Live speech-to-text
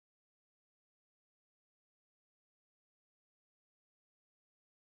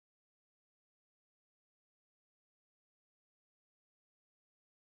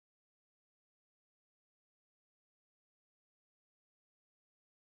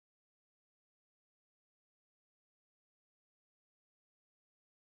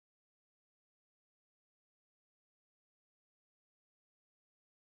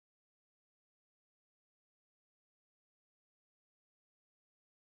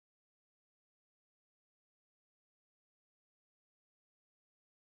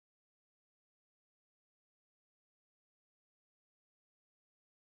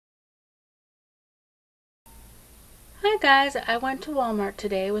Hey guys, I went to Walmart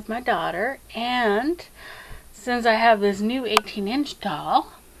today with my daughter, and since I have this new 18-inch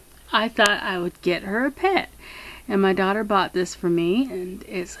doll, I thought I would get her a pet. And my daughter bought this for me, and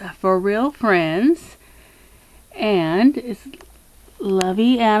it's a FurReal Friends, and it's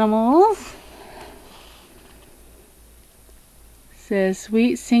Luvimals. Says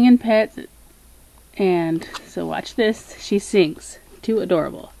sweet singing pets, and so watch this. She sings. Too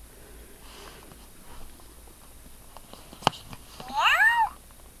adorable.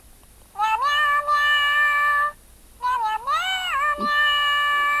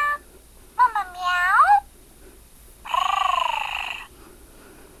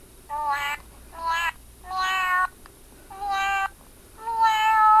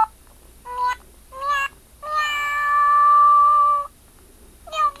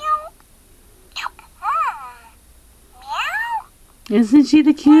 Isn't she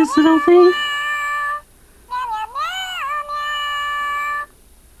the cutest little thing?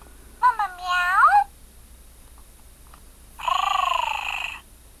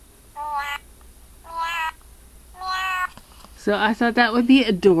 So I thought that would be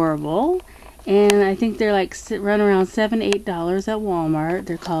adorable, and I think they're like run around $7, $8 at Walmart.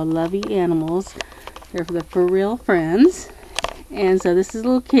 They're called Luvimals. They're for the FurReal Friends, and so this is a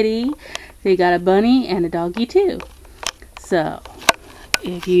little kitty. They got a bunny and a doggy too. So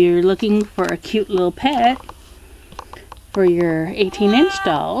if you're looking for a cute little pet for your 18-inch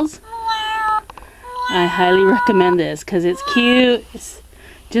dolls, I highly recommend this because it's cute. It's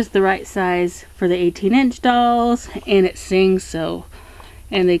just the right size for the 18-inch dolls, and it sings so.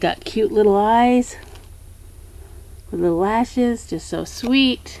 And they got cute little eyes with little lashes, just so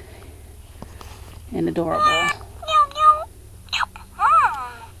sweet and adorable.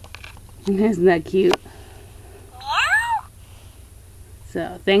 Isn't that cute?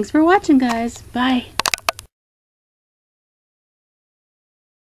 So, thanks for watching, guys. Bye.